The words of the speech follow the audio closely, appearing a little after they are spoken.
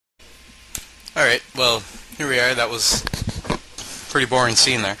Alright, well, here we are. That was a pretty boring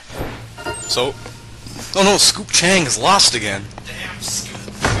scene there. So, oh no, Scoop Chang is lost again. Damn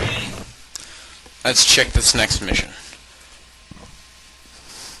Scoop Chang. Let's check this next mission.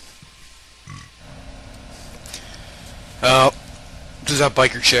 Oh, this is that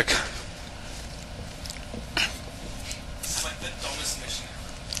biker chick. This is like the dumbest mission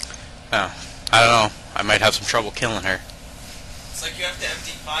ever. Oh, I don't know. I might have some trouble killing her. It's like you have to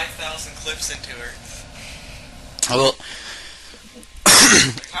empty 5,000 clips into her. Well,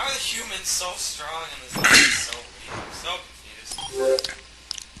 Like, how are the humans so strong and the zombies so weak? I'm so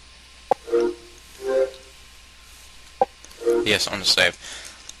confused. yes, I'm gonna save.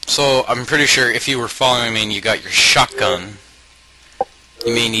 So, I'm pretty sure if you were following me and you got your shotgun,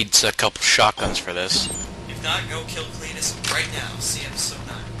 you may need a couple shotguns for this. If not, go kill Cletus right now. See episode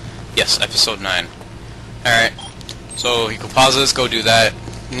 9. Yes, episode 9. Alright, so you can pause this, go do that.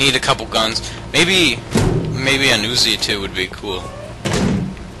 You need a couple guns. Maybe an Uzi too would be cool.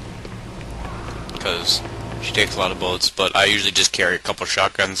 Because she takes a lot of bullets, but I usually just carry a couple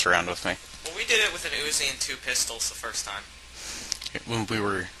shotguns around with me. Well, we did it with an Uzi and 2 pistols the first time. When we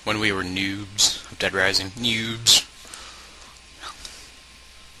were noobs of Dead Rising. Noobs.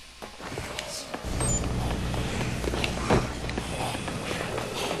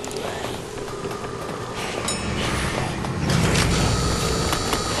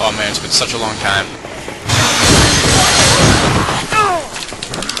 Oh man, it's been such a long time.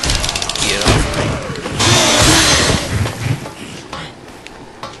 Yeah.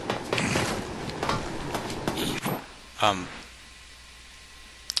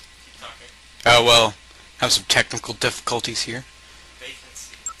 Oh well, have some technical difficulties here.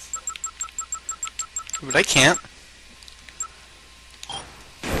 Vacancy. But I can't.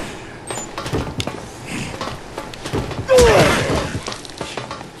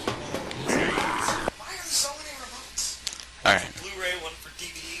 Why are there so many remotes? Alright. One for Blu-ray, one for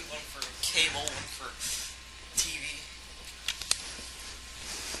DVD, one for cable, one for TV.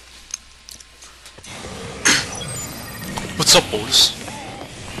 What's up, boys?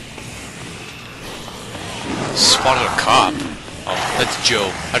 Spotted a cop. Oh, that's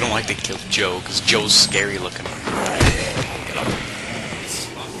Joe. I don't like to kill Joe, because Joe's scary looking. Get up.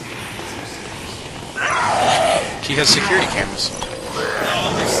 He has security cameras.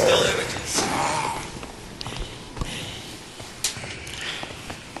 No, there's still images.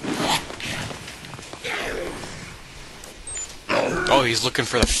 Oh, he's looking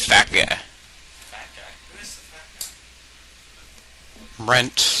for the fat guy. Fat guy. Who is the fat guy?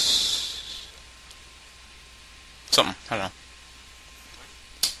 Brent... something. I don't know.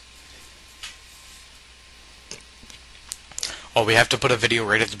 Oh, we have to put a video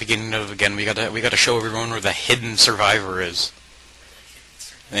right at the beginning of it again. We gotta show everyone where the hidden survivor is.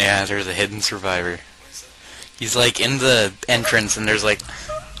 Yeah, there's a hidden survivor. He's like in the entrance, and there's like,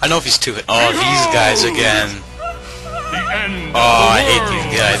 I don't know if he's too. Oh, these guys again. Oh, I hate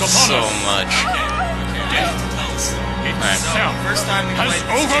these guys so much. So, first time we played this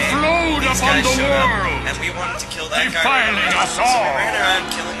game, these guys showed up, and we wanted to kill that guy. So we ran around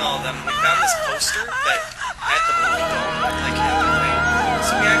killing all of them. We found this poster that had the bully dome, like, had the thing.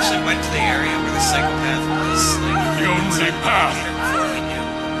 So we actually went to the area where the psychopath was, like, The only path before we knew.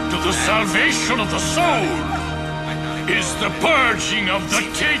 to the salvation of the soul is the purging of the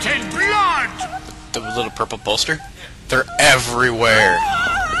tainted blood! The little purple poster? They're everywhere.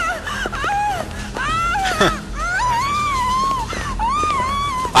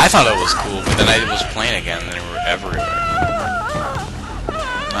 I thought it was cool, but then I was playing again, and they were everywhere.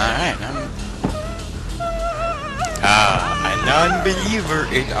 Alright, a non-believer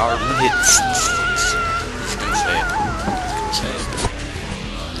in our midst. Who's gonna say it? Who's gonna say it?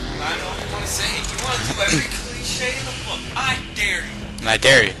 I don't want to say it. You want to do every cliche in the book. I dare you. I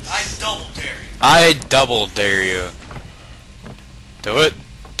dare you. I double dare you. I double dare you. Do it.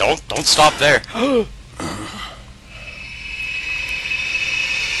 Don't stop there.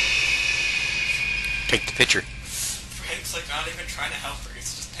 Take the picture. Frank's like not even trying to help her.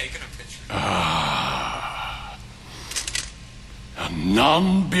 He's just taking a picture. A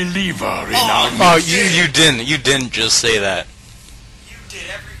non-believer in our Oh, you didn't just say that. You did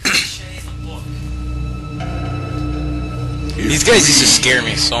every cliche in the book. These guys used to scare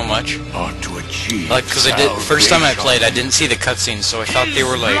me so much. are to achieve Like, because first time I played, I didn't see the cutscenes, so I thought they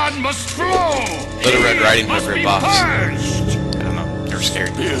were like blood must flow. Little Red Riding Hood Must be ripoffs. purged. I don't know, they were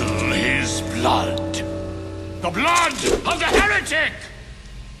scary. Spill his blood. The blood of the heretic!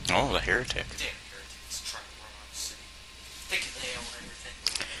 Oh, the heretic. Damn heretics trying to run our city. Thinking they own everything.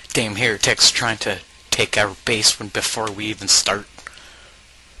 Damn heretics trying to take our base before we even start.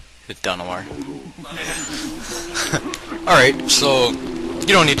 The Dunawar. Alright, so you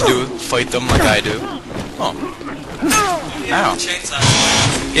don't need to fight them like I do. Oh. Ow.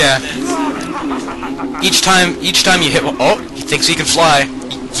 Yeah. Each time you hit one, oh, he thinks he can fly.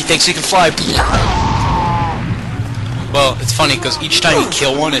 He thinks he can fly. Well, it's funny because each time you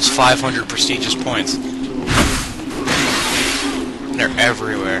kill one, it's 500 prestigious points. And they're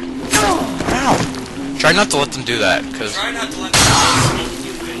everywhere. Ow! Try not to let them do that, because... Try not to let them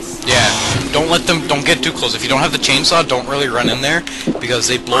yeah, don't get too close. If you don't have the chainsaw, don't really run in there, because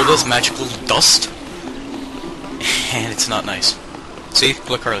they blow those magical dust, and it's not nice. See?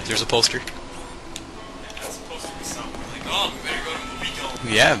 Look, Harley, there's a poster. That's supposed to be something like, oh, we better go to Movie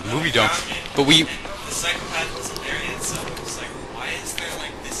Dome. Yeah, Movie Dome. But we... The psychopath was hilarious, so it was like, why is there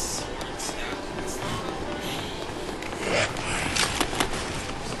like this sword snap?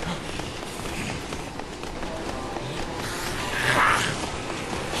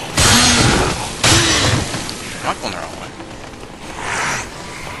 I'm not going the wrong way.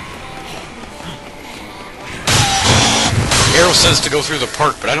 Arrow says to go through the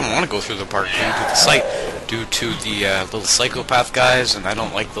park, but I don't want to go through the park due to the little psychopath guys, and I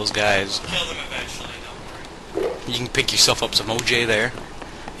don't like those guys. Kill them eventually, don't worry. You can pick yourself up some OJ there,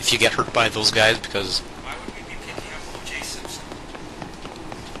 if you get hurt by those guys, because... Why would we be picking up O.J. Simpson?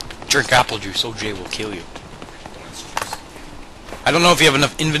 Drink apple juice, OJ will kill you. I don't know if you have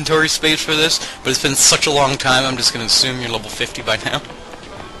enough inventory space for this, but it's been such a long time, I'm just going to assume you're level 50 by now.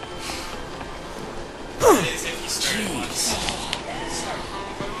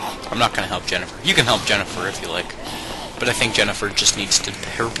 I'm not going to help Jennifer. You can help Jennifer if you like. But I think Jennifer just needs to...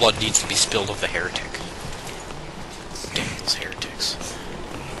 her blood needs to be spilled of the heretic. Damn those heretics.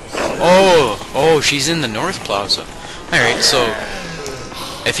 Oh, she's in the North Plaza. Alright, so...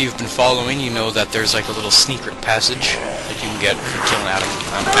 if you've been following, you know that there's like a little secret passage that you can get for killing Adam.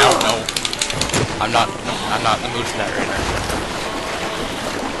 No. I'm not in the mood for that right now.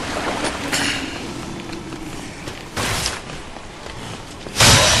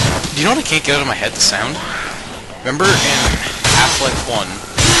 Do you know what I can't get out of my head? The sound. Remember in Half-Life 1,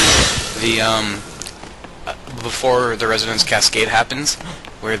 the before the Resonance Cascade happens,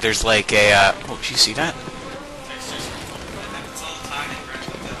 where there's like a oh, did you see that?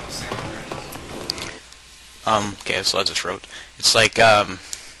 Okay, so I just wrote. It's like, oh,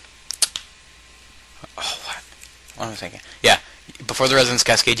 what am I thinking? Yeah, before the Resonance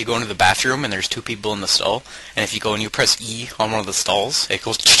Cascade, you go into the bathroom, and there's two people in the stall, and if you go and you press E on one of the stalls, it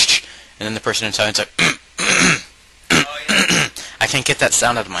goes, and then the person inside's like, Oh, yeah. I can't get that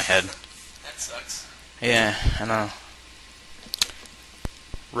sound out of my head. That sucks. Yeah, I know.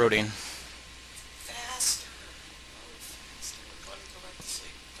 Roading. Faster. Go back to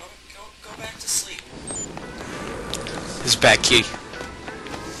sleep. Go back to sleep. This is bad key.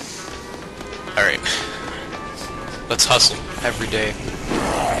 Alright. Let's hustle every day.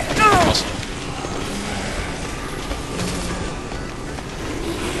 Hustle.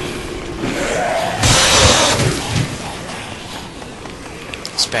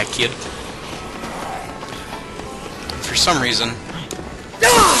 This bad kid. For some reason, if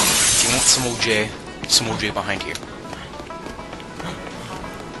you want some OJ behind here.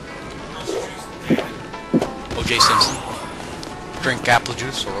 OJ Simpson. Drink apple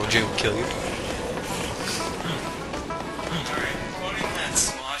juice or OJ will kill you. Alright, quoting that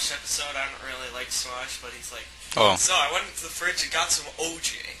Smosh episode, I don't really like Smosh, but he's like, Oh. so I went into the fridge and got some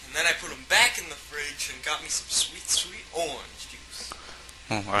OJ, and then I put him back in the fridge and got me some sweet, sweet orange juice.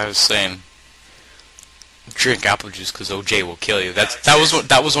 Oh, I was saying, drink apple juice because OJ will kill you.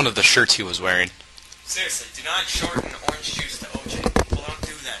 That was one of the shirts he was wearing. Seriously, do not shorten orange juice to OJ. People don't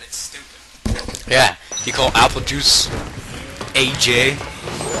do that, it's stupid. Yeah, you call apple juice AJ.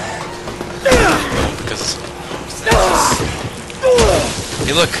 Because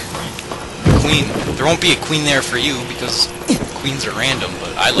hey, look, queen. There won't be a queen there for you because queens are random,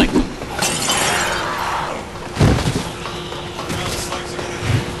 but I like them.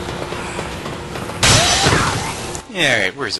 Yeah, alright, where is it?